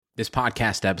This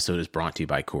podcast episode is brought to you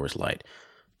by Coors Light.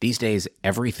 These days,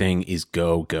 everything is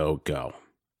go, go, go.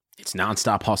 It's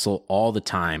nonstop hustle all the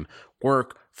time.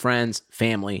 Work, friends,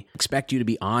 family expect you to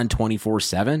be on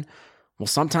 24/7. Well,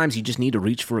 sometimes you just need to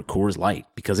reach for a Coors Light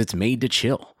because it's made to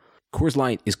chill. Coors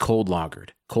Light is cold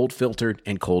lagered, cold filtered,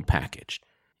 and cold packaged.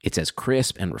 It's as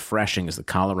crisp and refreshing as the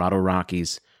Colorado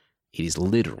Rockies. It is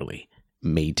literally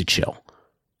made to chill.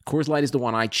 Coors Light is the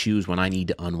one I choose when I need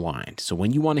to unwind. So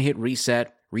when you want to hit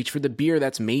reset, reach for the beer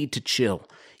that's made to chill.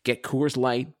 Get Coors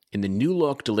Light in the new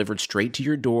look delivered straight to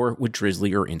your door with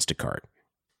Drizzly or Instacart.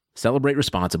 Celebrate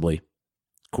responsibly.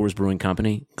 Coors Brewing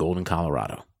Company, Golden,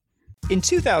 Colorado. In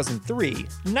 2003,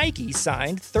 Nike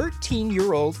signed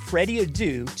 13-year-old Freddie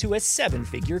Adu to a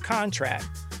 7-figure contract.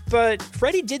 But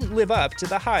Freddie didn't live up to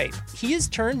the hype. He has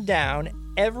turned down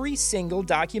every single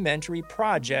documentary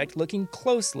project looking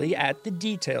closely at the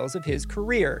details of his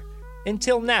career.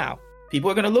 Until now. People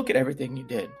are going to look at everything you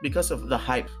did because of the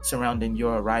hype surrounding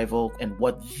your arrival and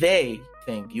what they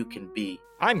think you can be.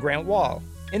 I'm Grant Wall,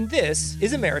 and this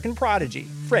is American Prodigy,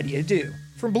 Freddie Adu,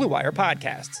 from Blue Wire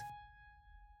Podcasts.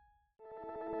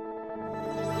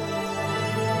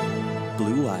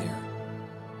 Blue Wire.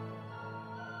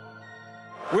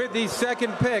 With the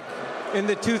second pick in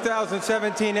the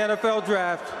 2017 NFL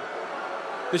Draft,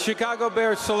 the Chicago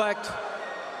Bears select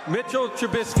Mitchell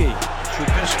Trubisky.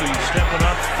 Trubisky stepping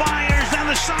up, fires down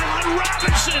the sideline.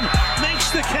 Robinson makes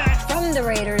the catch. From the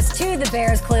Raiders to the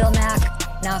Bears, Khalil Mack,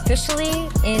 now officially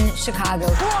in Chicago.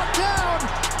 Brought down,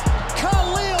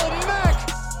 Khalil Mack.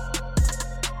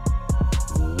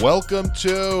 Welcome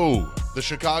to the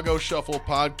Chicago Shuffle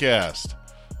Podcast.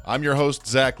 I'm your host,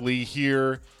 Zach Lee,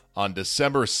 here on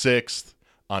December 6th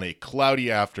on a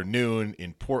cloudy afternoon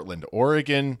in Portland,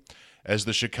 Oregon, as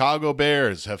the Chicago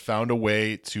Bears have found a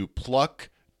way to pluck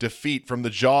defeat from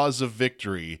the jaws of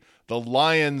victory, the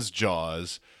Lions'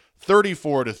 jaws,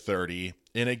 34-30,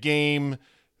 in a game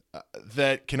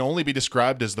that can only be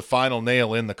described as the final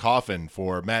nail in the coffin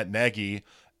for Matt Nagy,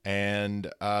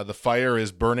 and the fire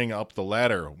is burning up the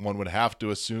ladder. One would have to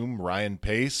assume Ryan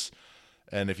Pace,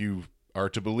 and if you are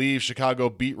to believe Chicago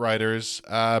beat writers,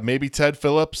 maybe Ted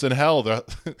Phillips, and hell, the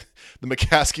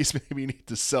McCaskies maybe need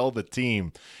to sell the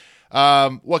team.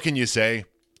 What can you say?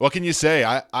 What can you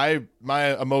say?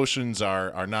 My emotions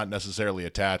are not necessarily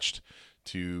attached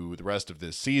to the rest of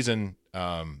this season.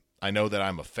 I know that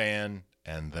I'm a fan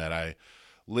and that I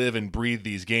live and breathe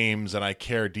these games and I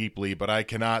care deeply, but I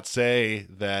cannot say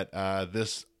that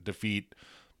this defeat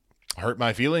hurt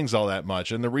my feelings all that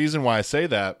much. And the reason why I say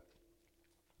that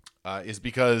is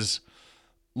because,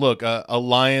 look, a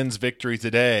Lions victory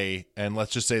today, and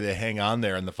let's just say they hang on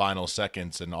there in the final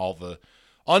seconds and all the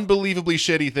unbelievably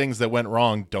shitty things that went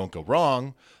wrong don't go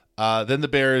wrong, then the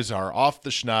Bears are off the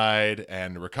schneid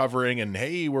and recovering, and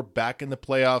hey, we're back in the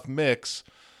playoff mix,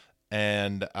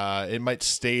 and it might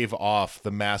stave off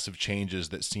the massive changes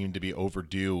that seem to be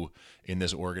overdue in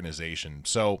this organization.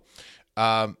 So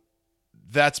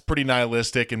that's pretty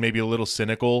nihilistic and maybe a little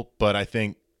cynical, but I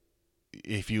think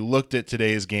if you looked at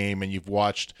today's game and you've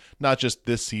watched not just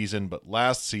this season but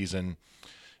last season,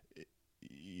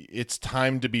 it's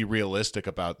time to be realistic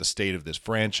about the state of this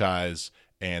franchise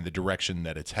and the direction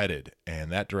that it's headed,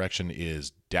 and that direction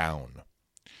is down.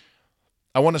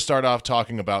 I want to start off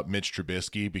talking about Mitch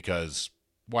Trubisky because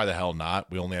why the hell not?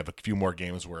 We only have a few more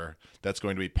games where that's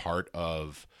going to be part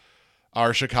of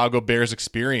our Chicago Bears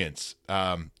experience.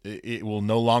 It will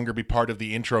no longer be part of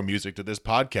the intro music to this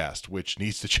podcast, which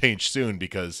needs to change soon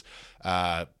because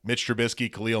Mitch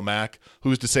Trubisky, Khalil Mack,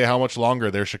 who's to say how much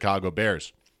longer they're Chicago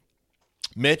Bears?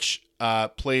 Mitch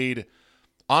played,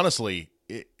 honestly,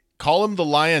 call him the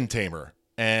lion tamer.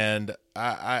 And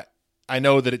I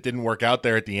know that it didn't work out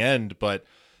there at the end, but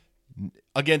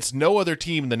against no other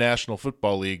team in the National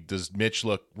Football League does Mitch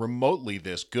look remotely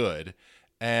this good.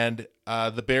 And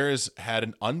the Bears had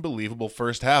an unbelievable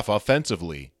first half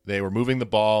offensively. They were moving the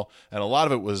ball, and a lot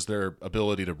of it was their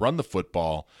ability to run the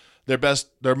football.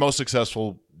 Their most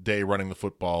successful day running the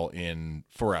football in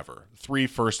forever. 3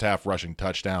 first-half rushing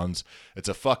touchdowns. It's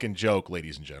a fucking joke,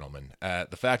 ladies and gentlemen.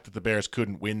 The fact that the Bears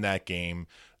couldn't win that game,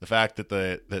 the fact that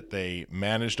they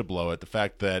managed to blow it, the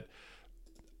fact that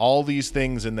all these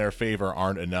things in their favor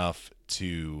aren't enough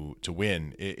to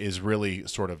win is really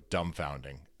sort of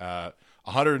dumbfounding.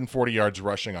 140 yards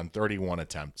rushing on 31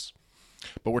 attempts.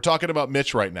 But we're talking about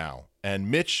Mitch right now,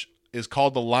 and Mitch is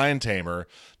called the Lion Tamer,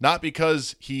 not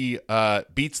because he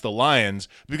beats the lions,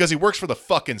 because he works for the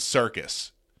fucking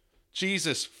circus.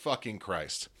 Jesus fucking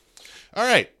Christ. All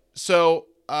right, so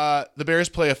the Bears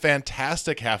play a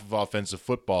fantastic half of offensive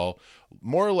football,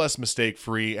 more or less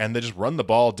mistake-free, and they just run the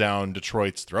ball down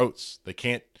Detroit's throats. They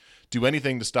can't do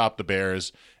anything to stop the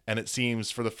Bears. And it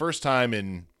seems for the first time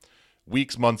in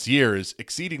weeks, months, years,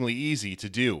 exceedingly easy to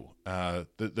do.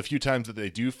 The few times that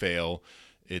they do fail,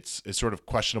 it's sort of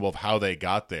questionable of how they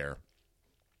got there.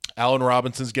 Allen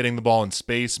Robinson's getting the ball in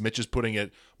space. Mitch is putting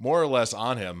it more or less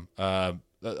on him.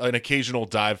 An occasional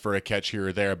dive for a catch here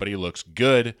or there, but he looks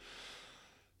good.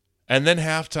 And then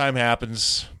halftime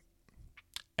happens,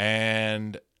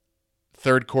 and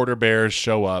third quarter Bears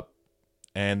show up,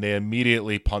 and they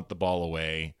immediately punt the ball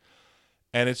away.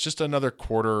 And it's just another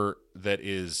quarter that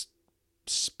is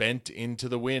spent into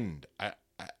the wind.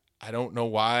 I don't know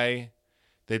why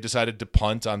they've decided to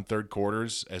punt on third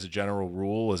quarters as a general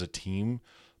rule, as a team,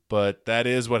 but that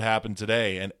is what happened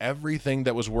today. And everything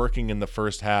that was working in the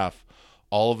first half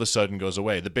all of a sudden goes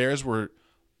away. The Bears were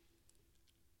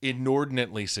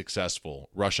inordinately successful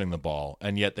rushing the ball,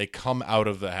 and yet they come out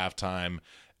of the halftime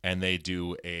and they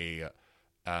do a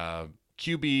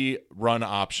QB run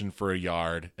option for a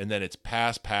yard, and then it's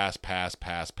pass, punt.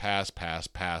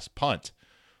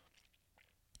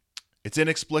 It's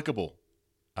inexplicable.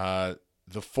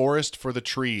 The forest for the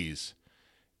trees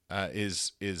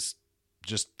is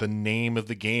just the name of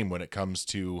the game when it comes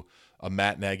to a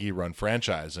Matt Nagy run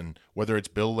franchise. And whether it's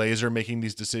Bill Lazor making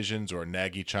these decisions or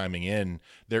Nagy chiming in,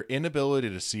 their inability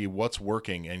to see what's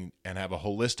working and have a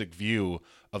holistic view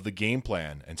of the game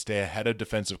plan and stay ahead of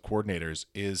defensive coordinators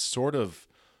is sort of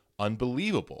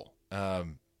unbelievable.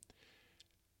 Call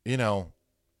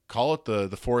it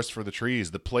the forest for the trees,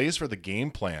 the plays for the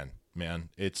game plan, man.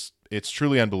 It's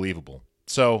truly unbelievable.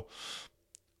 So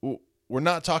we're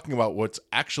not talking about what's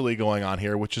actually going on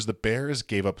here, which is the Bears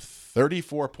gave up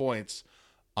 34 points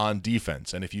on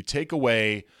defense. And if you take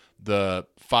away the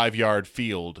 5-yard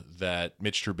field that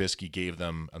Mitch Trubisky gave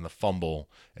them on the fumble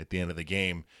at the end of the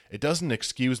game, it doesn't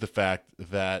excuse the fact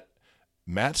that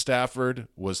Matt Stafford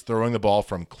was throwing the ball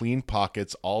from clean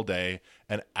pockets all day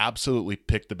and absolutely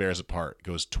picked the Bears apart. It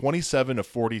goes 27 of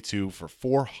 42 for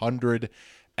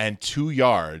 402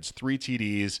 yards, 3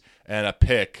 TDs, and a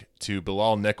pick to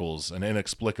Bilal Nichols, an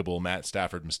inexplicable Matt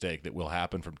Stafford mistake that will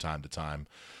happen from time to time.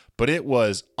 But it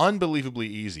was unbelievably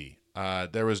easy.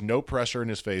 There was no pressure in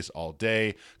his face all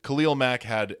day. Khalil Mack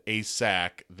had a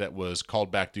sack that was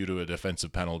called back due to a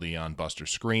defensive penalty on Buster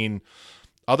Screen.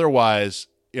 Otherwise,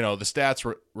 the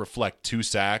stats reflect 2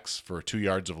 sacks for 2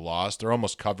 yards of loss. They're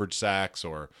almost coverage sacks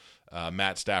or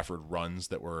Matt Stafford runs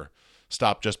that were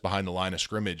stopped just behind the line of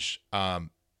scrimmage.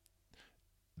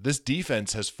 This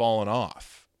defense has fallen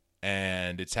off,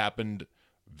 and it's happened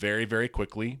very, very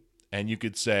quickly. And you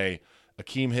could say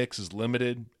Akeem Hicks is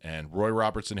limited, and Roy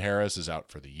Robertson Harris is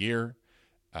out for the year.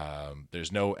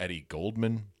 There's no Eddie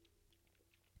Goldman.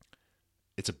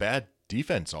 It's a bad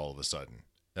defense all of a sudden.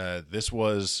 This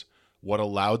was what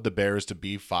allowed the Bears to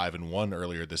be 5-1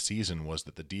 earlier this season, was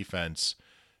that the defense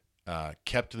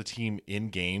kept the team in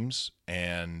games.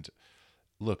 And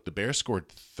look, the Bears scored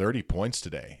 30 points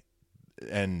today.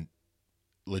 And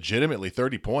legitimately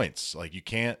 30 points. Like, you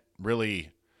can't really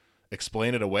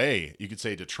explain it away. You could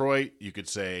say Detroit. You could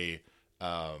say,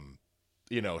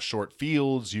 short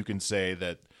fields. You can say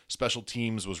that special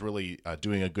teams was really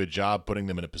doing a good job putting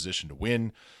them in a position to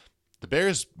win. The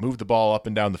Bears moved the ball up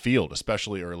and down the field,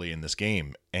 especially early in this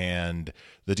game. And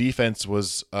the defense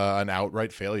was an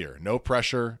outright failure. No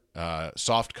pressure,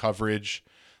 soft coverage.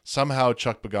 Somehow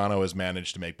Chuck Pagano has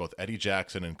managed to make both Eddie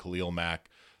Jackson and Khalil Mack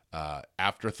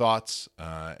afterthoughts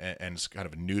and kind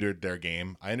of neutered their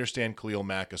game. I understand Khalil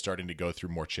Mack is starting to go through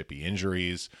more chippy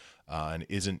injuries and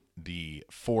isn't the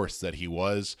force that he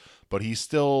was, but he's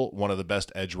still one of the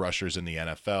best edge rushers in the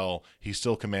NFL. He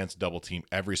still commands double team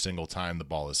every single time the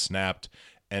ball is snapped.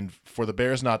 And for the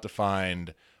Bears not to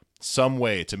find some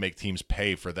way to make teams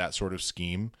pay for that sort of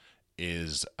scheme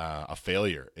is a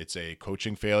failure. It's a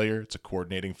coaching failure. It's a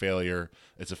coordinating failure.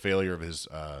 It's a failure of his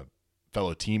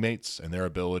fellow teammates and their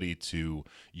ability to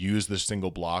use the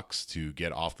single blocks to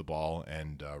get off the ball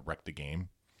and wreck the game.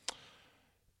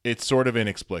 It's sort of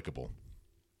inexplicable.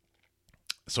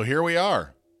 So here we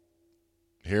are.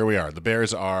 The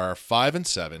Bears are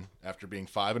 5-7 after being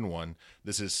 5-1.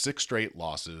 This is 6 straight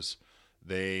losses.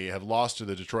 They have lost to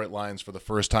the Detroit Lions for the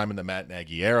first time in the Matt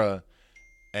Nagy era.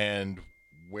 And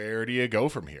where do you go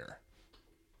from here?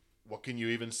 What can you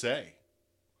even say?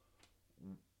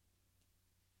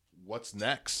 What's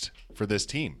next for this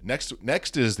team?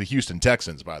 Next is the Houston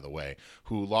Texans, by the way,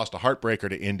 who lost a heartbreaker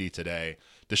to Indy today.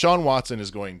 Deshaun Watson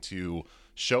is going to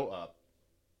show up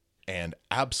and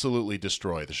absolutely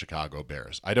destroy the Chicago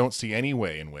Bears. I don't see any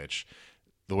way in which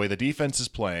the way the defense is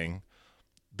playing,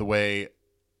 the way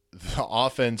the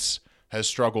offense has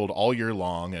struggled all year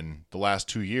long and the last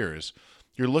 2 years,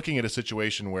 you're looking at a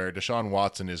situation where Deshaun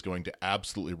Watson is going to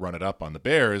absolutely run it up on the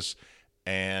Bears,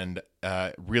 and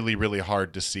really, really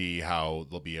hard to see how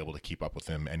they'll be able to keep up with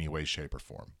him any way, shape, or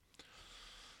form.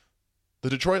 The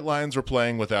Detroit Lions were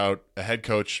playing without a head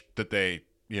coach that they,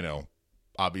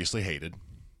 obviously hated,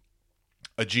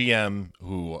 a GM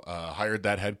who hired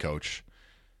that head coach,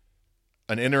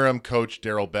 an interim coach,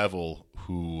 Darrell Bevell,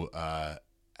 who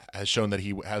has shown that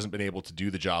he hasn't been able to do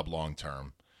the job long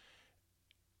term.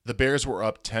 The Bears were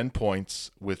up 10 points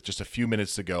with just a few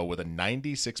minutes to go with a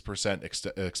 96%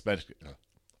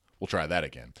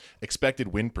 expected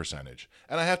win percentage.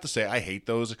 And I have to say, I hate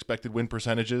those expected win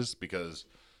percentages, because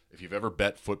if you've ever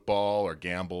bet football or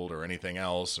gambled or anything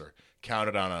else or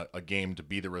counted on a game to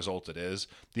be the result it is,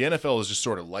 the NFL is just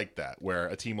sort of like that, where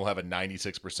a team will have a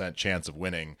 96% chance of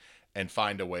winning and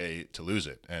find a way to lose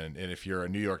it. And if you're a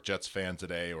New York Jets fan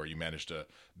today, or you manage to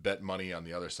bet money on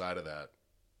the other side of that,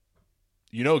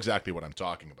 you know exactly what I'm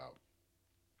talking about.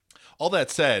 All that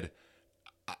said,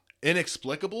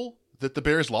 inexplicable that the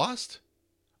Bears lost.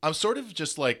 I'm sort of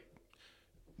just like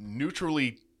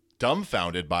neutrally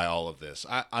dumbfounded by all of this.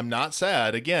 I'm not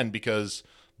sad, again, because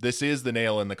this is the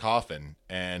nail in the coffin,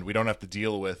 and we don't have to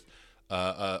deal with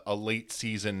a late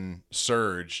season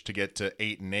surge to get to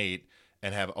 8-8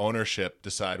 and have ownership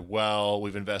decide, well,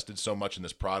 we've invested so much in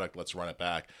this product, let's run it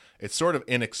back. It's sort of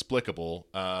inexplicable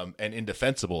and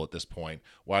indefensible at this point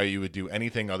why you would do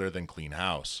anything other than clean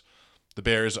house. The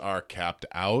Bears are capped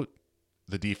out.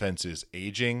 The defense is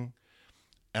aging.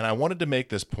 And I wanted to make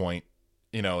this point,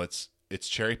 it's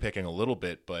cherry picking a little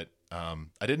bit, but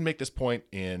I didn't make this point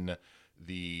in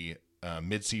the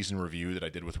mid-season review that I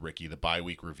did with Ricky, the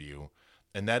bye-week review,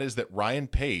 and that is that Ryan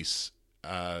Pace,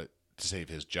 to save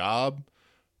his job,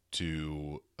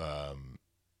 to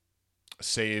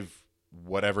save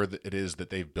whatever it is that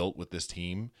they've built with this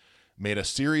team, made a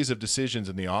series of decisions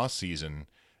in the offseason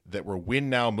that were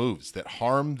win-now moves that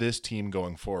harm this team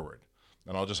going forward.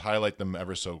 And I'll just highlight them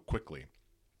ever so quickly.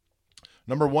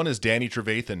 Number one is Danny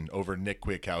Trevathan over Nick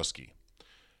Kwiatkowski.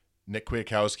 Nick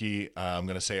Kwiatkowski, I'm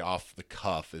going to say off the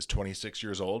cuff, is 26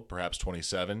 years old, perhaps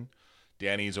 27.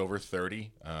 Danny's over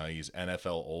 30. He's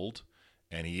NFL old,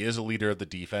 and he is a leader of the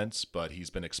defense, but he's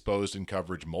been exposed in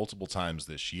coverage multiple times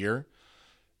this year.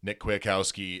 Nick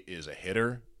Kwiatkowski is a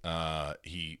hitter.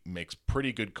 He makes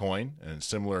pretty good coin, and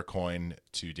similar coin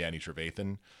to Danny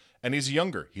Trevathan, and he's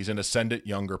younger. He's an ascendant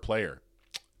younger player.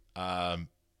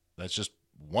 That's just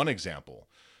one example.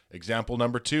 Example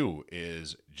number two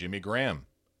is Jimmy Graham,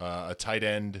 a tight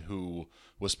end who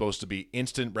was supposed to be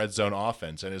instant red zone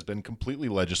offense and has been completely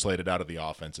legislated out of the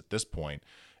offense at this point.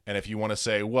 And if you want to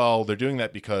say, well, they're doing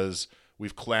that because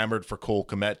we've clamored for Cole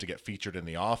Kmet to get featured in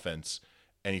the offense,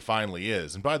 and he finally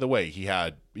is. And by the way, he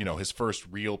had, his first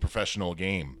real professional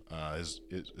game,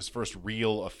 his first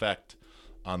real effect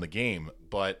on the game.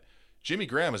 But Jimmy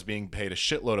Graham is being paid a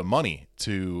shitload of money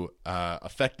to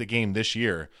affect the game this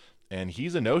year, and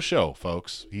he's a no-show,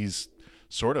 folks. He's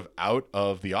sort of out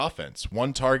of the offense.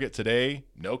 1 target today,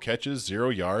 no catches, 0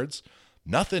 yards,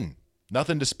 nothing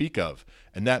to speak of.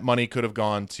 And that money could have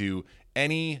gone to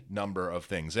any number of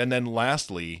things. And then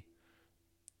lastly,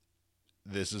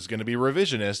 this is going to be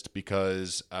revisionist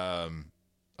because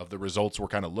of the results we're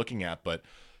kind of looking at, but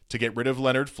to get rid of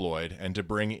Leonard Floyd and to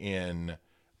bring in,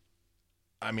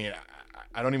 I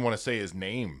don't even want to say his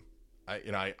name.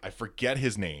 I forget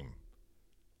his name.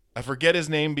 I forget his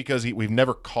name because we've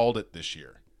never called it this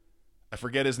year. I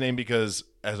forget his name because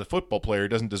as a football player, he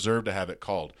doesn't deserve to have it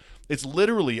called. It's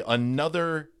literally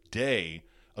another day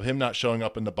of him not showing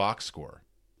up in the box score.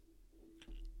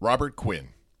 Robert Quinn.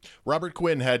 Robert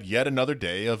Quinn had yet another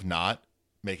day of not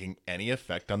making any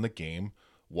effect on the game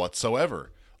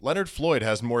whatsoever. Leonard Floyd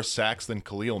has more sacks than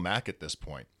Khalil Mack at this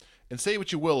point. And say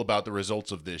what you will about the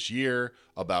results of this year,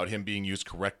 about him being used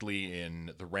correctly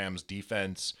in the Rams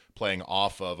defense, playing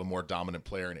off of a more dominant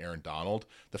player in Aaron Donald.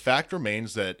 The fact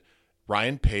remains that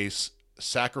Ryan Pace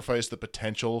sacrificed the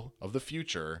potential of the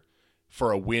future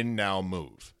for a win-now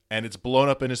move. And it's blown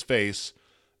up in his face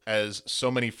as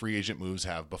so many free agent moves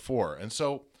have before. And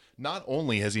so not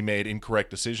only has he made incorrect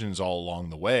decisions all along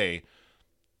the way,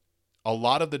 a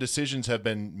lot of the decisions have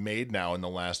been made now in the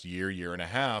last year and a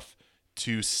half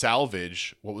to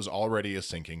salvage what was already a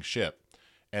sinking ship.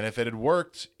 And if it had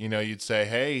worked, you'd say,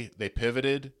 hey, they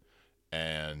pivoted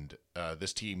and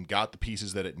this team got the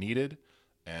pieces that it needed,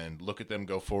 and look at them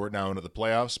go forward now into the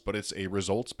playoffs. But it's a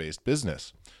results-based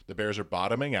business. The Bears are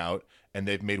bottoming out, and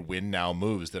they've made win-now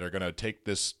moves that are going to take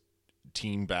this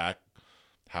team back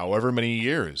however many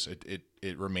years.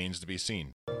 It remains to be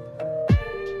seen.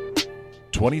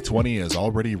 2020 has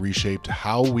already reshaped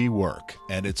how we work,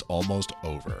 and it's almost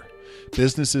over.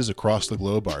 Businesses across the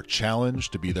globe are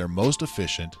challenged to be their most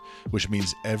efficient, which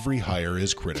means every hire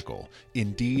is critical.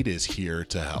 Indeed is here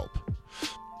to help.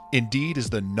 Indeed is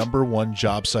the #1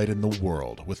 job site in the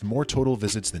world, with more total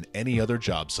visits than any other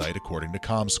job site according to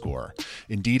ComScore.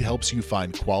 Indeed helps you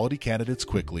find quality candidates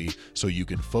quickly so you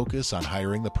can focus on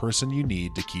hiring the person you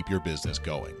need to keep your business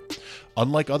going.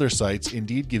 Unlike other sites,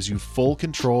 Indeed gives you full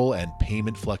control and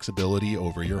payment flexibility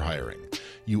over your hiring.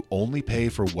 You only pay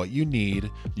for what you need,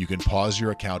 you can pause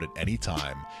your account at any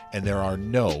time, and there are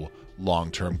no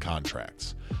long-term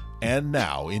contracts. And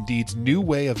now, Indeed's new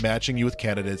way of matching you with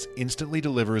candidates instantly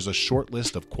delivers a short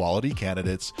list of quality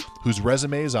candidates whose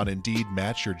resumes on Indeed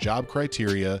match your job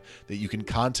criteria that you can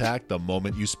contact the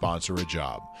moment you sponsor a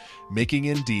job, making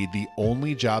Indeed the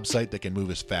only job site that can move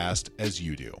as fast as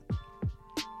you do.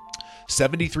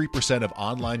 73% of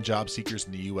online job seekers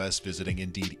in the U.S. visiting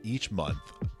Indeed each month.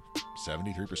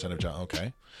 73% of jobs,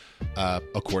 okay.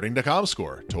 According to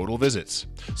ComScore, total visits.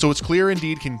 So it's clear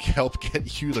Indeed can help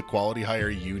get you the quality hire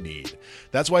you need.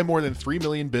 That's why more than 3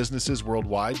 million businesses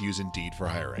worldwide use Indeed for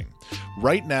hiring.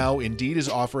 Right now, Indeed is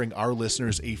offering our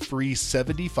listeners a free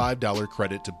 $75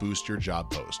 credit to boost your job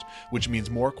post, which means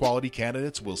more quality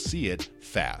candidates will see it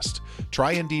fast.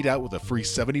 Try Indeed out with a free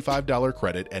 $75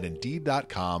 credit at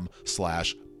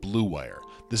Indeed.com/Blue Wire.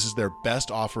 This is their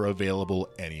best offer available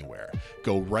anywhere.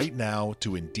 Go right now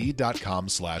to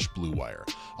Indeed.com/Blue Wire.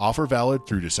 Offer valid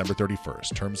through December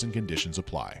 31st. Terms and conditions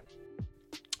apply.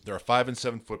 They're a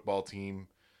 5-7 football team.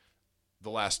 The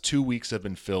last 2 weeks have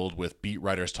been filled with beat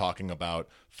writers talking about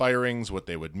firings, what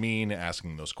they would mean,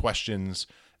 asking those questions.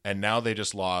 And now they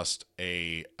just lost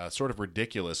a sort of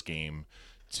ridiculous game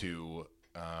to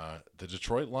the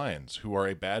Detroit Lions, who are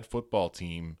a bad football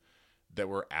team that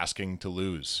we're asking to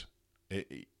lose.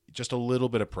 Just a little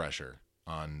bit of pressure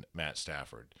on Matt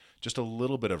Stafford, just a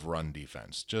little bit of run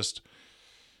defense, just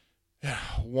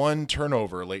one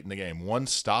turnover late in the game, one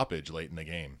stoppage late in the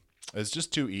game. It's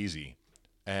just too easy.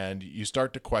 And you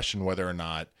start to question whether or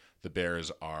not the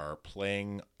Bears are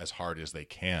playing as hard as they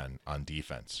can on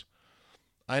defense.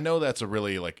 I know that's a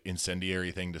really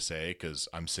incendiary thing to say because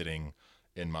I'm sitting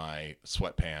in my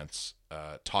sweatpants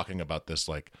talking about this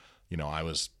I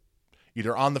was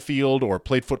either on the field or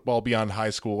played football beyond high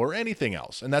school or anything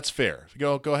else. And that's fair.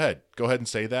 Go ahead. Go ahead and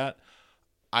say that.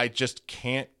 I just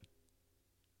can't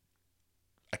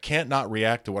not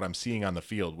react to what I'm seeing on the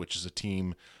field, which is a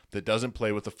team that doesn't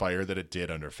play with the fire that it did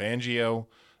under Fangio,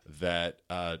 that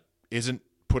isn't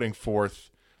putting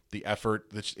forth the effort,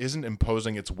 that isn't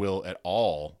imposing its will at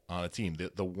all on a team.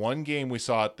 The one game we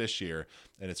saw it this year,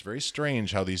 and it's very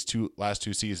strange how these last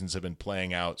two seasons have been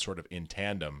playing out sort of in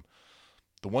tandem.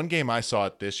 The one game I saw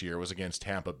it this year was against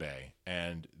Tampa Bay,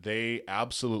 and they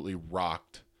absolutely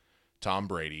rocked Tom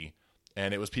Brady.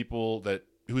 And it was people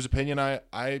whose opinion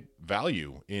I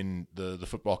value in the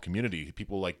football community.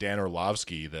 People like Dan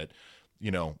Orlovsky that,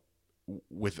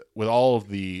 with all of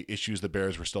the issues the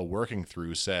Bears were still working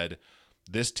through, said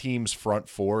this team's front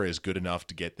four is good enough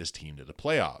to get this team to the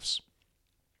playoffs.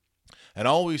 And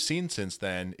all we've seen since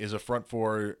then is a front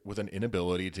four with an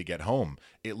inability to get home.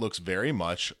 It looks very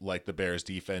much like the Bears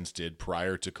defense did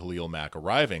prior to Khalil Mack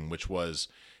arriving, which was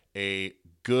a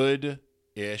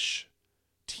good-ish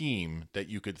team that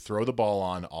you could throw the ball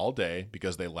on all day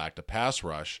because they lacked a pass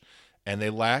rush and they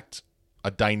lacked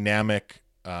a dynamic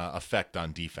effect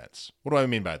on defense. What do I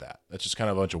mean by that? That's just kind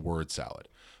of a bunch of word salad.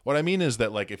 What I mean is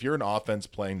that if you're an offense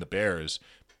playing the Bears,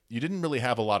 you didn't really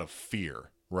have a lot of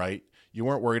fear, right? You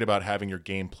weren't worried about having your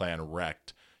game plan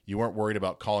wrecked. You weren't worried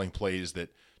about calling plays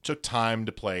that took time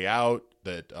to play out,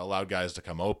 that allowed guys to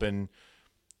come open.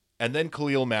 And then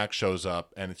Khalil Mack shows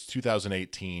up, and it's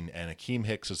 2018, and Akeem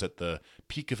Hicks is at the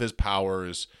peak of his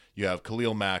powers. You have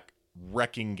Khalil Mack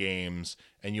wrecking games,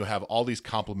 and you have all these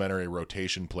complementary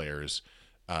rotation players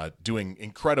doing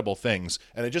incredible things.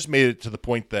 And it just made it to the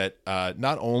point that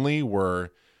not only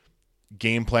were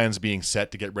game plans being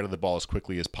set to get rid of the ball as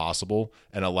quickly as possible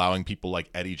and allowing people like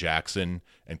Eddie Jackson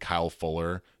and Kyle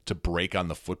Fuller to break on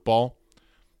the football,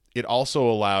 it also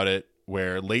allowed it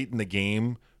where late in the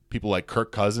game, people like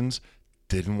Kirk Cousins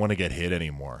didn't want to get hit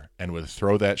anymore and would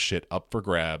throw that shit up for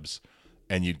grabs,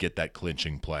 and you'd get that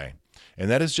clinching play. And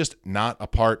that is just not a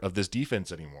part of this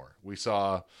defense anymore. We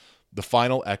saw the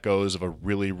final echoes of a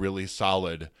really, really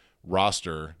solid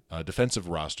roster, defensive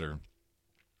roster,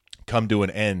 come to an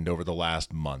end over the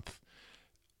last month.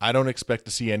 I don't expect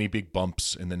to see any big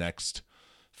bumps in the next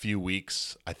few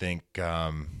weeks. I think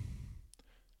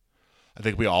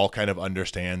we all kind of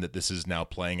understand that this is now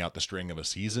playing out the string of a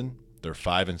season. They're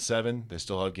 5-7. They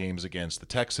still have games against the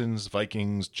Texans,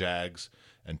 Vikings, Jags,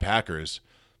 and Packers.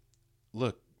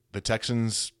 Look, the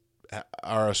Texans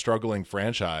are a struggling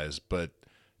franchise, but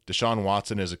Deshaun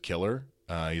Watson is a killer.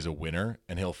 He's a winner,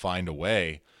 and he'll find a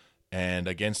way. And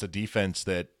against a defense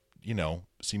that,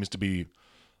 seems to be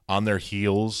on their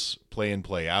heels, play in,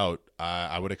 play out,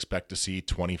 I would expect to see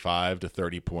 25 to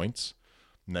 30 points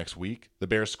next week. The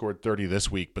Bears scored 30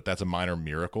 this week, but that's a minor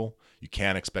miracle. You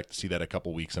can't expect to see that a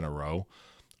couple weeks in a row.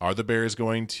 Are the Bears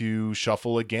going to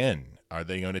shuffle again? Are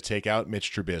they going to take out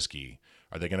Mitch Trubisky?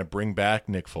 Are they going to bring back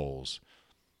Nick Foles?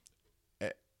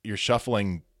 You're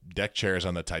shuffling deck chairs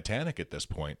on the Titanic at this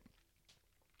point.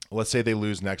 Let's say they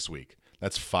lose next week.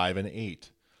 That's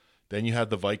 5-8. Then you have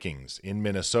the Vikings in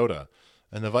Minnesota.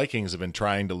 And the Vikings have been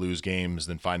trying to lose games,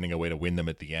 then finding a way to win them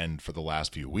at the end for the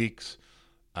last few weeks.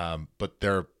 But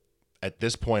they're, at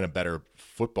this point, a better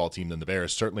football team than the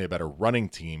Bears, certainly a better running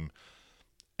team.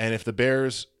 And if the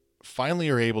Bears finally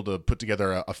are able to put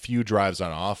together a few drives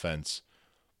on offense,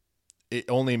 it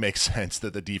only makes sense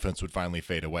that the defense would finally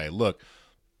fade away. Look,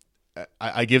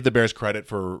 I give the Bears credit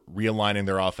for realigning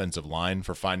their offensive line,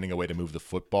 for finding a way to move the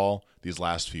football these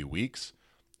last few weeks.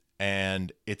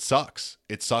 And it sucks.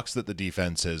 It sucks that the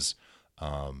defense has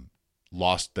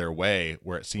lost their way,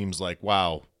 where it seems like,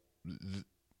 wow,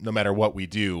 no matter what we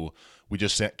do, we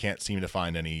just can't seem to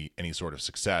find any sort of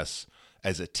success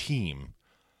as a team.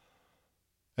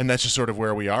 And that's just sort of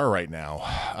where we are right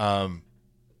now.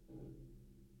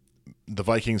 The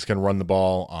Vikings can run the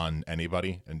ball on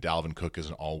anybody, and Dalvin Cook is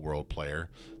an all-world player,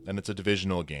 and it's a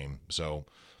divisional game. So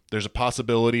there's a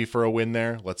possibility for a win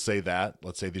there. Let's say that.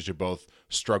 Let's say these are both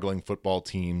struggling football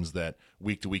teams that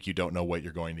week to week you don't know what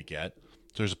you're going to get.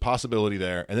 So there's a possibility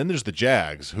there. And then there's the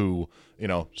Jags who,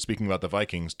 speaking about the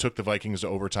Vikings, took the Vikings to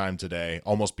overtime today,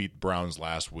 almost beat Browns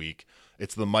last week.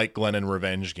 It's the Mike Glennon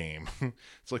revenge game.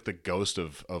 It's like the ghost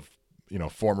of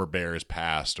former Bears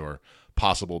past or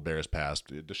possible Bears past.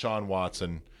 Deshaun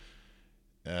Watson,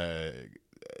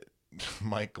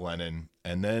 Mike Glennon,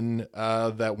 and then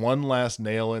that one last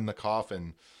nail in the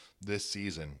coffin this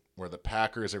season where the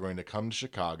Packers are going to come to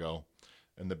Chicago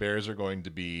and the Bears are going to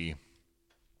be,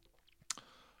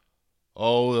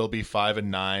 they'll be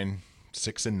 5-9,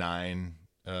 6-9,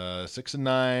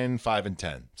 6-9,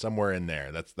 5-10, somewhere in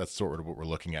there. That's sort of what we're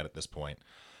looking at this point.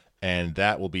 And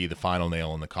that will be the final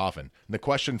nail in the coffin. And the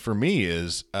question for me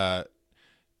is,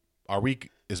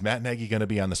 is Matt Nagy going to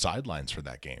be on the sidelines for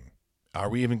that game? Are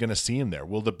we even going to see him there?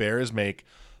 Will the Bears make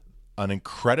an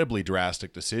incredibly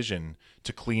drastic decision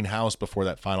to clean house before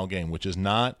that final game, which is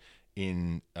not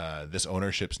in this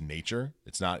ownership's nature?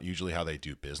 It's not usually how they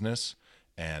do business.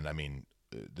 And I mean,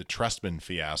 the Trestman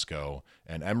fiasco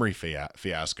and Emery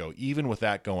fiasco, even with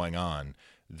that going on,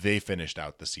 they finished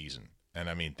out the season. And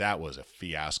I mean, that was a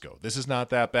fiasco. This is not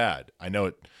that bad. I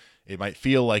know it might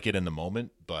feel like it in the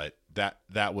moment, but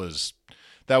that was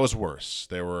worse.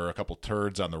 There were a couple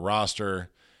turds on the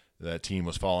roster. The team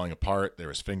was falling apart. There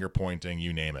was finger pointing,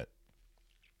 you name it.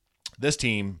 This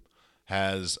team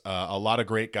has a lot of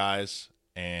great guys,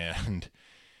 and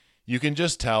you can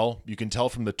just tell. You can tell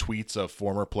from the tweets of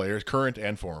former players, current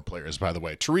and former players, by the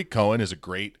way. Tariq Cohen is a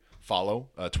great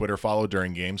Twitter follow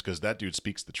during games, because that dude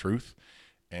speaks the truth.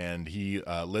 And he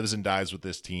lives and dies with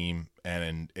this team,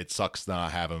 and it sucks to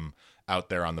not have him out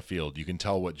there on the field. You can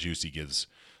tell what juice he gives,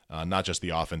 not just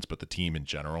the offense, but the team in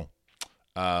general.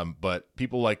 But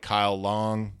people like Kyle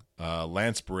Long,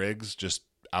 Lance Briggs, just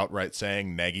outright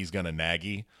saying Nagy's going to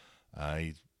Nagy.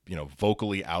 He's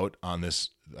vocally out on this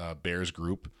Bears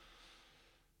group.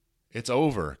 It's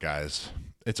over, guys.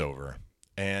 It's over.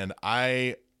 And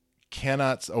I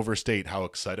cannot overstate how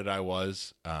excited I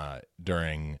was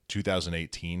during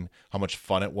 2018, how much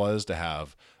fun it was to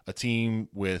have a team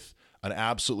with an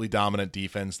absolutely dominant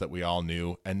defense that we all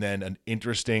knew, and then an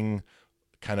interesting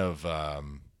kind of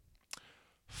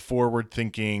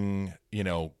forward-thinking,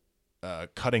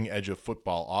 cutting edge of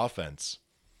football offense.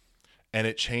 And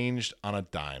it changed on a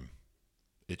dime.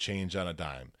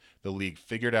 The league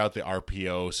figured out the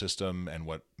RPO system and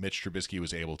what Mitch Trubisky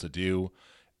was able to do.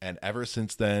 And ever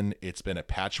since then, it's been a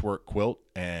patchwork quilt.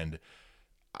 And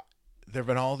there have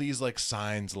been all these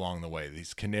signs along the way,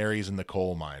 these canaries in the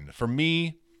coal mine. For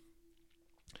me,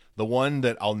 the one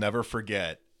that I'll never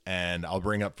forget and I'll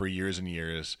bring up for years and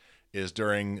years is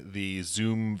during the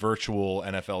Zoom virtual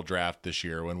NFL draft this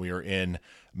year, when we were in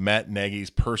Matt Nagy's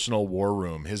personal war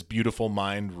room, his beautiful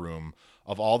mind room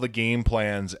of all the game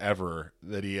plans ever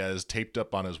that he has taped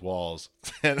up on his walls.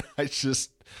 And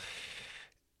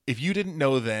if you didn't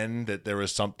know then that there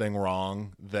was something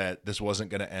wrong, that this wasn't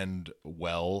going to end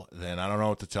well, then I don't know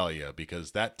what to tell you,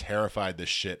 because that terrified the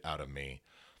shit out of me.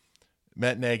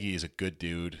 Matt Nagy is a good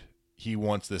dude. He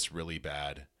wants this really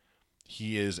bad.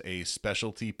 He is a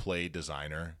specialty play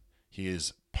designer. He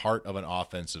is part of an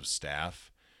offensive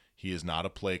staff. He is not a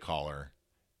play caller,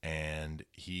 and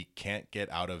he can't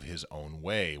get out of his own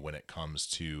way when it comes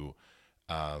to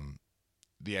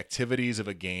the activities of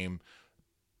a game,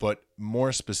 but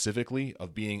more specifically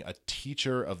of being a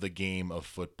teacher of the game of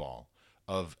football,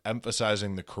 of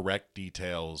emphasizing the correct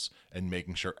details and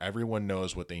making sure everyone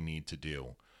knows what they need to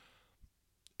do.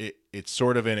 It's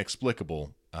sort of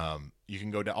inexplicable. You can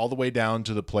go all the way down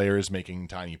to the players making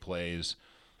tiny plays,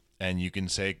 and you can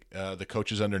say the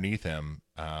coaches underneath him.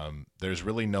 There's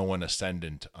really no one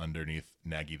ascendant underneath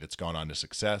Nagy that's gone on to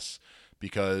success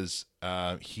because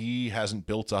he hasn't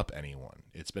built up anyone.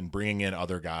 It's been bringing in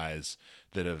other guys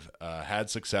that have had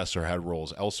success or had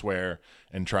roles elsewhere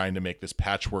and trying to make this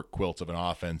patchwork quilt of an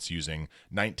offense using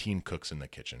 19 cooks in the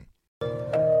kitchen.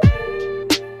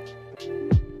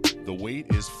 The wait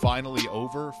is finally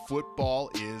over. Football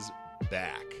is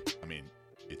back. I mean,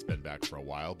 it's been back for a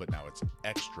while, but now it's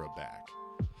extra back.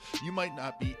 You might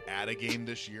not be at a game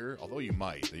this year, although you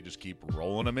might. They just keep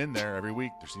rolling them in there every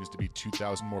week. There seems to be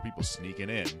 2,000 more people sneaking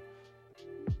in.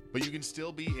 But you can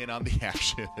still be in on the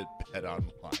action at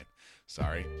BetOnline.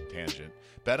 Sorry, tangent.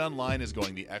 BetOnline is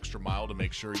going the extra mile to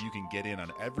make sure you can get in on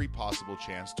every possible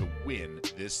chance to win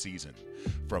this season.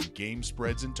 From game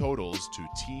spreads and totals to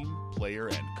team, player,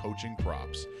 and coaching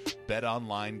props,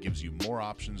 BetOnline gives you more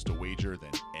options to wager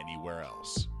than anywhere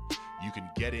else. You can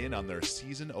get in on their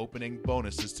season-opening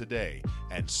bonuses today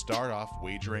and start off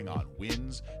wagering on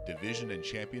wins, division, and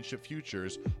championship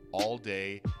futures all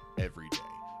day, every day.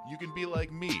 You can be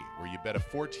like me, where you bet a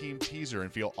 4-team teaser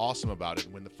and feel awesome about it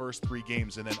and win the first 3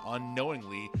 games, and then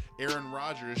unknowingly, Aaron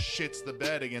Rodgers shits the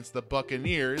bed against the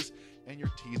Buccaneers, and your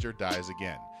teaser dies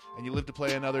again, and you live to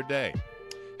play another day.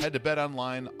 Head to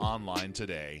BetOnline online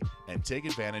today and take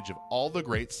advantage of all the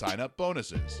great sign-up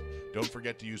bonuses. Don't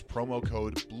forget to use promo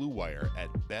code BLUEWIRE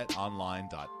at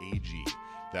betonline.ag.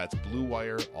 That's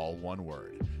BLUEWIRE, all one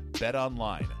word.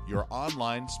 BetOnline, your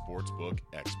online sportsbook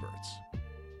experts.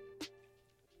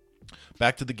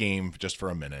 Back to the game just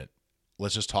for a minute.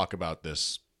 Let's just talk about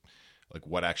this, like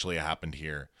what actually happened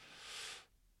here.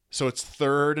 So it's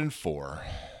 3rd and 4,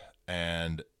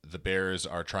 and the Bears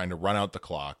are trying to run out the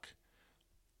clock.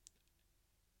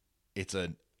 It's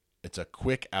a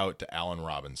quick out to Allen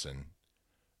Robinson.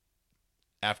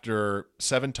 After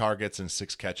 7 targets and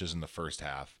 6 catches in the first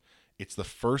half, it's the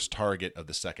first target of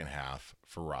the second half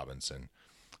for Robinson.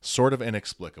 Sort of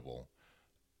inexplicable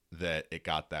that it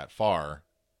got that far.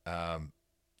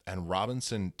 And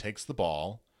Robinson takes the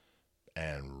ball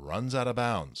and runs out of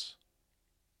bounds.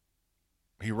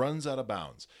 He runs out of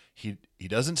bounds. He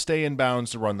doesn't stay in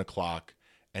bounds to run the clock,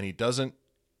 and he doesn't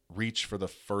reach for the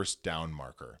first down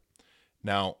marker.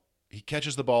 Now, he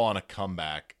catches the ball on a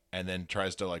comeback and then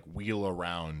tries to wheel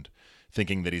around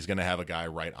thinking that he's going to have a guy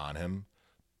right on him.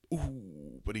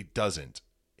 Ooh, but he doesn't.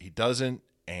 He doesn't,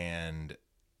 and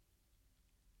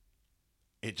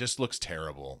it just looks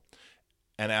terrible.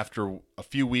 And after a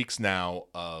few weeks now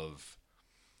of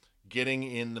getting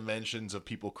in the mentions of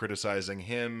people criticizing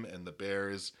him and the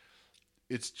Bears,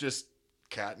 it's just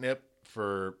catnip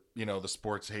for, the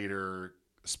sports hater,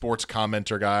 sports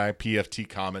commenter guy, PFT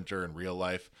commenter in real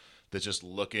life that's just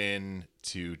looking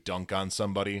to dunk on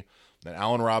somebody. And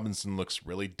Allen Robinson looks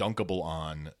really dunkable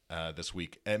on this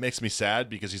week. And it makes me sad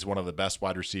because he's one of the best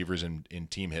wide receivers in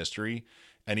team history.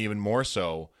 And even more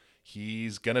so,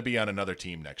 he's going to be on another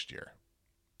team next year.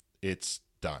 It's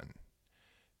done.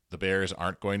 The Bears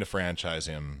aren't going to franchise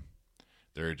him.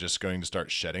 They're just going to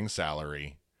start shedding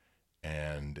salary,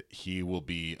 and he will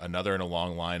be another in a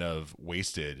long line of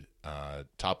wasted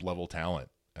top-level talent.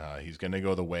 He's going to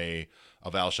go the way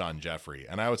of Alshon Jeffrey,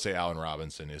 and I would say Allen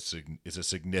Robinson is a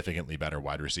significantly better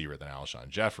wide receiver than Alshon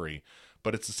Jeffrey,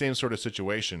 but it's the same sort of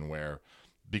situation where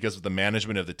because of the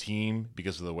management of the team,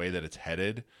 because of the way that it's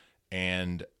headed,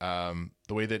 and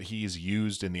the way that he's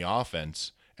used in the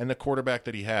offense, and the quarterback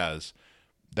that he has,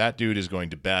 that dude is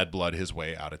going to bad blood his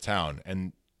way out of town.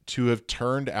 And to have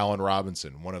turned Allen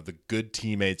Robinson, one of the good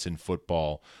teammates in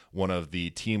football, one of the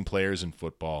team players in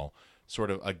football, sort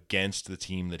of against the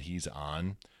team that he's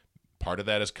on, part of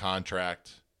that is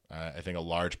contract. I think a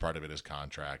large part of it is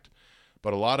contract.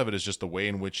 But a lot of it is just the way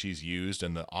in which he's used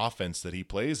and the offense that he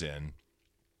plays in.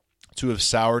 To have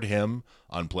soured him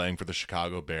on playing for the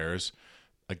Chicago Bears,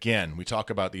 again, we talk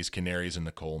about these canaries in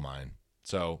the coal mine.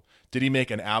 So did he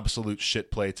make an absolute shit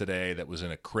play today that was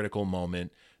in a critical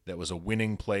moment, that was a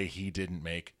winning play he didn't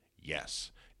make?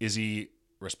 Yes. Is he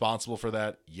responsible for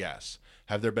that? Yes.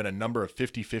 Have there been a number of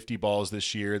 50-50 balls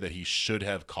this year that he should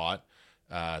have caught,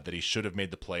 that he should have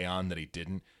made the play on that he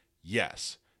didn't?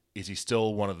 Yes. Is he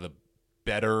still one of the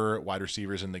better wide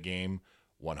receivers in the game?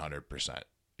 100%.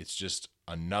 It's just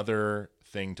another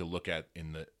thing to look at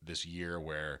in this year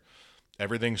where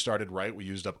everything started right. We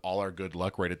used up all our good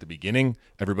luck right at the beginning.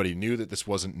 Everybody knew that this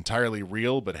wasn't entirely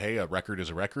real, but hey, a record is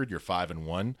a record. You're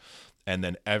 5-1. And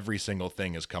then every single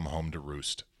thing has come home to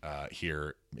roost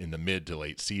here in the mid to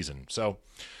late season. So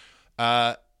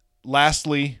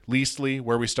leastly,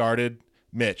 where we started,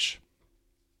 Mitch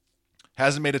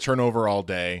hasn't made a turnover all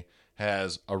day,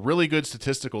 has a really good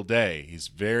statistical day. He's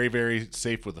very, very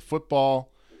safe with the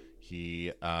football.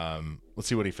 He, let's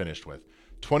see what he finished with.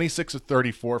 26 of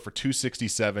 34 for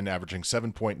 267, averaging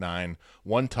 7.9,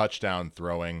 1 touchdown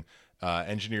throwing,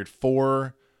 engineered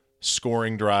 4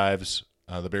 scoring drives.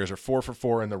 The Bears are 4 for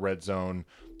 4 in the red zone.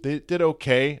 They did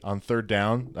okay on third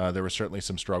down. There were certainly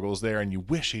some struggles there, and you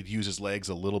wish he'd use his legs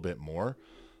a little bit more.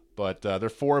 But they're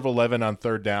 4 of 11 on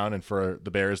third down, and for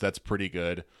the Bears, that's pretty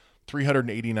good.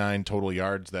 389 total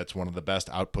yards. That's one of the best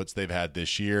outputs they've had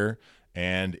this year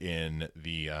and in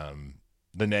the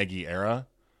Nagy era.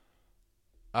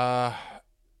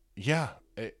 Yeah,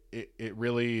 it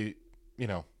really,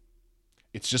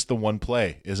 it's just the one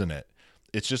play, isn't it?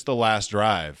 It's just the last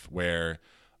drive where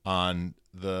in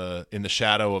the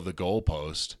shadow of the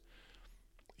goalpost,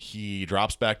 he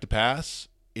drops back to pass.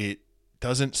 It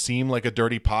doesn't seem like a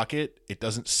dirty pocket. It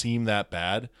doesn't seem that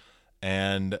bad.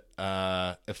 And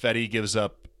Ifedi gives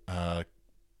up the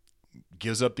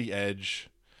edge,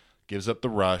 gives up the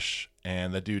rush,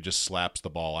 and the dude just slaps the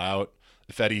ball out.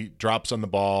 Ifedi drops on the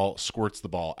ball, squirts the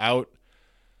ball out.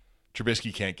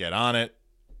 Trubisky can't get on it.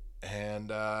 And,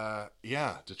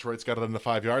 Detroit's got it on the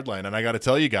 5-yard line. And I got to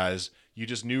tell you guys, you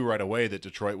just knew right away that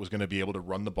Detroit was going to be able to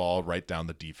run the ball right down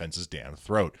the defense's damn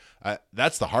throat.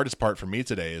 That's the hardest part for me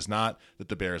today, is not that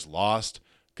the Bears lost,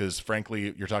 because,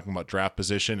 frankly, you're talking about draft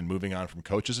position and moving on from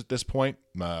coaches at this point,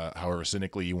 however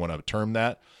cynically you want to term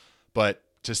that. But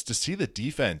just to see the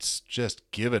defense just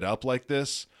give it up like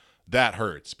this, that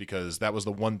hurts, because that was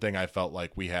the one thing I felt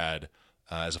like we had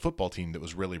as a football team that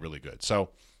was really, really good.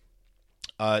 So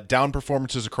down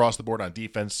performances across the board on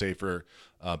defense, save for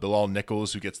Bilal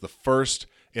Nichols, who gets the first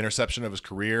interception of his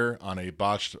career on a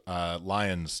botched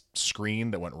Lions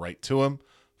screen that went right to him.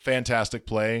 Fantastic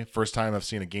play. First time I've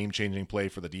seen a game-changing play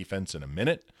for the defense in a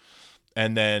minute.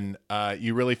 And then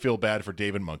you really feel bad for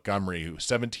David Montgomery, who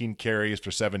 17 carries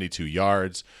for 72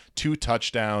 yards, 2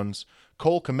 touchdowns.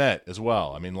 Cole Kmet as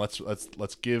well. I mean, let's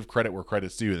give credit where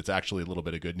credit's due. That's actually a little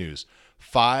bit of good news.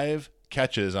 5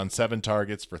 catches on 7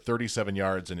 targets for 37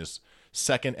 yards in his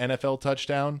second NFL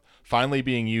touchdown, finally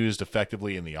being used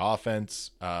effectively in the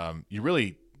offense. You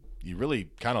really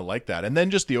kind of like that. And then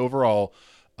just the overall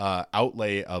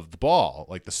outlay of the ball,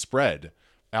 like the spread.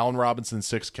 Allen Robinson,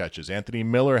 6 catches. Anthony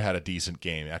Miller had a decent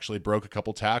game. Actually broke a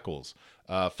couple tackles.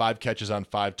 5 catches on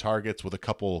 5 targets with a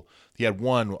couple. He had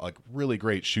one really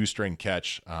great shoestring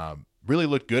catch. Really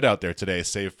looked good out there today,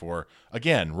 save for,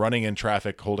 again, running in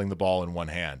traffic, holding the ball in one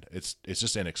hand. It's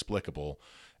just inexplicable.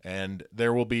 And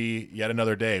there will be yet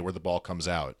another day where the ball comes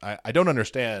out. I don't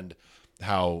understand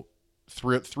how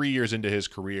 3 years into his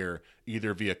career,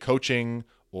 either via coaching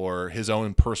or his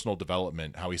own personal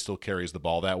development, how he still carries the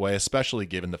ball that way, especially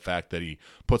given the fact that he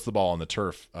puts the ball on the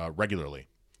turf regularly.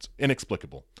 It's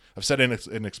inexplicable. I've said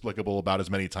inexplicable about as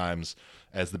many times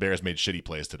as the Bears made shitty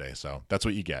plays today, so that's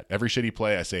what you get. Every shitty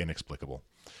play, I say inexplicable.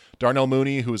 Darnell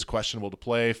Mooney, who is questionable to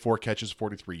play, 4 catches,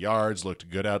 43 yards, looked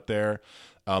good out there.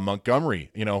 Montgomery,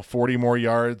 40 more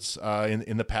yards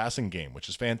in the passing game, which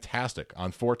is fantastic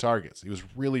on 4 targets. He was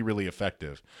really, really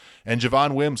effective. And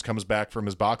Javon Wims comes back from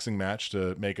his boxing match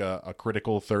to make a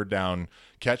critical third down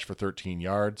catch for 13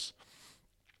 yards.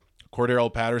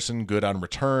 Cordero Patterson, good on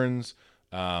returns.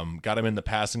 Got him in the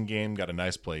passing game, got a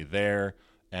nice play there.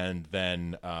 And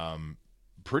then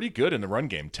pretty good in the run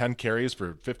game, 10 carries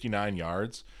for 59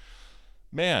 yards.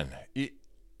 Man,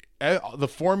 the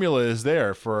formula is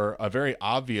there for a very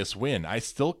obvious win. I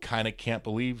still kind of can't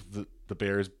believe the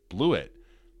Bears blew it.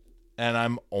 And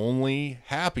I'm only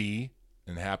happy,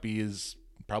 and happy is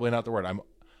probably not the word.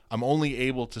 I'm only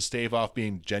able to stave off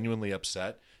being genuinely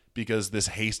upset because this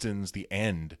hastens the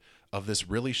end of this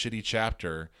really shitty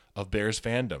chapter of Bears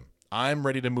fandom. I'm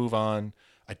ready to move on.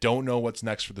 I don't know what's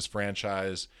next for this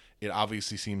franchise. It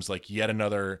obviously seems like yet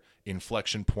another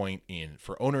inflection point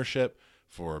for ownership,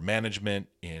 for management,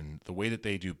 in the way that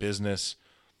they do business.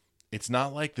 It's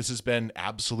not like this has been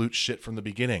absolute shit from the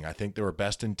beginning. I think there were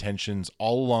best intentions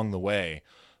all along the way.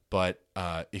 But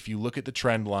if you look at the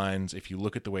trend lines, if you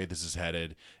look at the way this is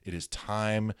headed, it is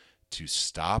time to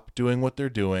stop doing what they're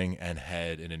doing and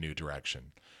head in a new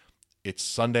direction. It's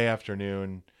Sunday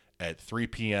afternoon at 3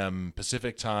 p.m.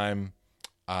 Pacific time.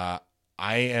 I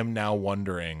am now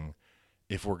wondering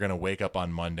if we're going to wake up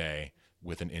on Monday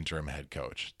with an interim head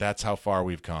coach. That's how far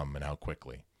we've come and how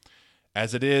quickly.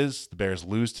 As it is, the Bears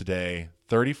lose today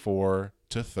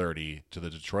 34-30 to the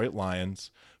Detroit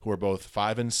Lions, who are both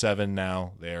 5-7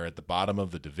 now. They are at the bottom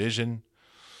of the division.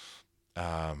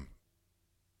 Wow,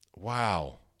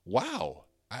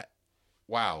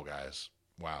 guys.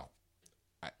 Wow.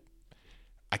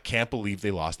 I can't believe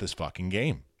they lost this fucking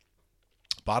game.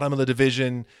 Bottom of the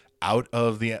division, out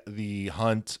of the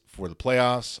hunt for the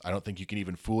playoffs. I don't think you can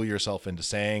even fool yourself into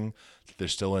saying that they're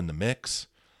still in the mix.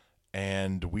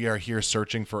 And we are here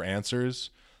searching for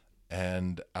answers.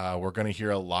 And we're going to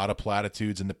hear a lot of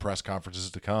platitudes in the press conferences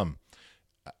to come.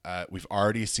 We've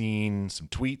already seen some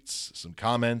tweets, some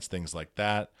comments, things like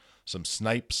that. Some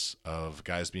snipes of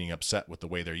guys being upset with the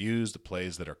way they're used, the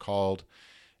plays that are called.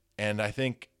 And I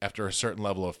think after a certain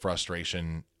level of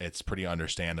frustration, it's pretty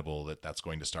understandable that that's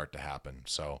going to start to happen.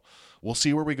 So we'll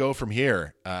see where we go from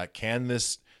here. Can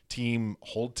this team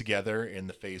hold together in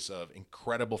the face of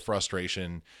incredible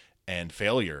frustration and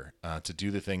failure to do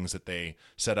the things that they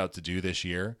set out to do this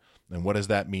year? And what does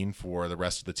that mean for the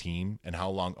rest of the team and how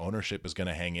long ownership is going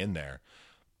to hang in there?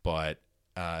 But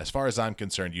as far as I'm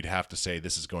concerned, you'd have to say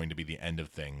this is going to be the end of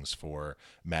things for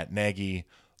Matt Nagy,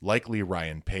 likely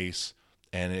Ryan Pace.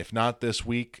 And if not this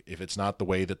week, if it's not the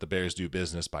way that the Bears do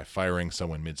business by firing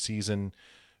someone midseason,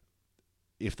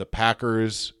 if the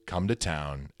Packers come to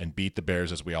town and beat the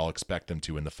Bears as we all expect them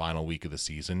to in the final week of the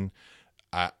season,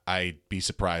 I'd be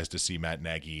surprised to see Matt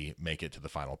Nagy make it to the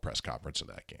final press conference of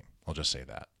that game. I'll just say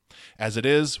that. As it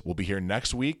is, we'll be here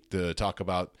next week to talk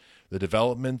about the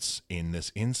developments in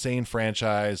this insane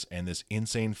franchise and this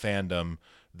insane fandom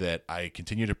that I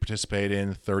continue to participate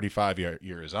in 35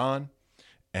 years on.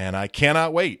 And I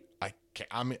cannot wait.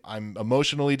 I'm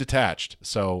emotionally detached.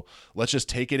 So let's just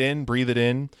take it in, breathe it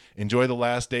in, enjoy the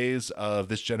last days of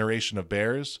this generation of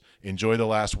Bears, enjoy the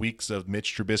last weeks of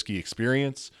Mitch Trubisky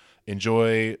experience,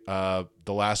 enjoy the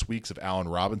last weeks of Allen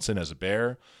Robinson as a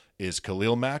Bear. Is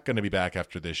Khalil Mack going to be back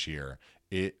after this year?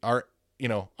 Are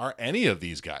any of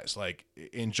these guys,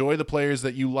 enjoy the players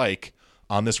that you like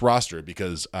on this roster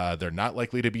because they're not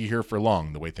likely to be here for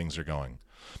long the way things are going.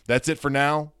 That's it for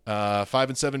now.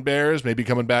 5-7 Bears may be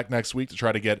coming back next week to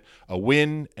try to get a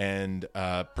win and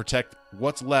protect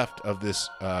what's left of this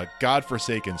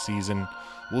godforsaken season.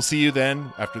 We'll see you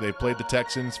then after they've played the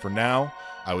Texans. For now,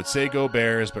 I would say go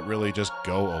Bears, but really just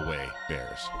go away,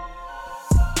 Bears.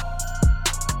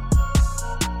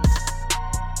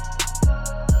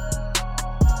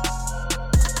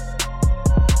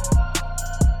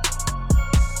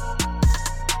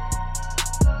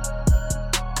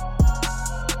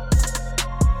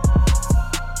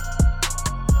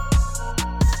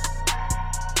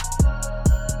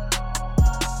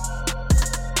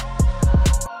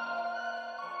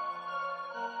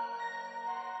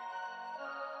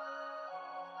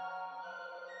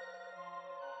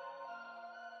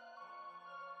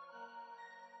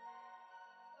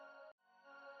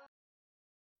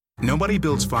 Nobody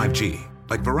builds 5G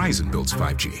like Verizon builds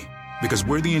 5G, because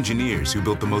we're the engineers who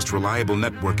built the most reliable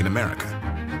network in America.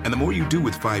 And the more you do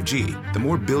with 5G, the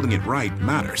more building it right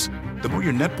matters. The more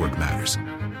your network matters.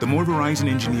 The more Verizon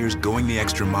engineers going the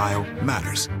extra mile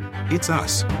matters. It's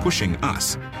us pushing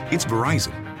us. It's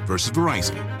Verizon versus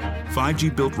Verizon.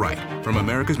 5G built right from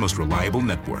America's most reliable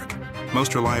network.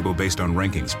 Most reliable based on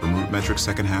rankings from RootMetrics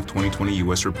second half 2020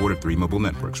 U.S. report of 3 mobile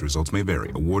networks. Results may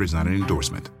vary. Award is not an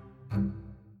endorsement.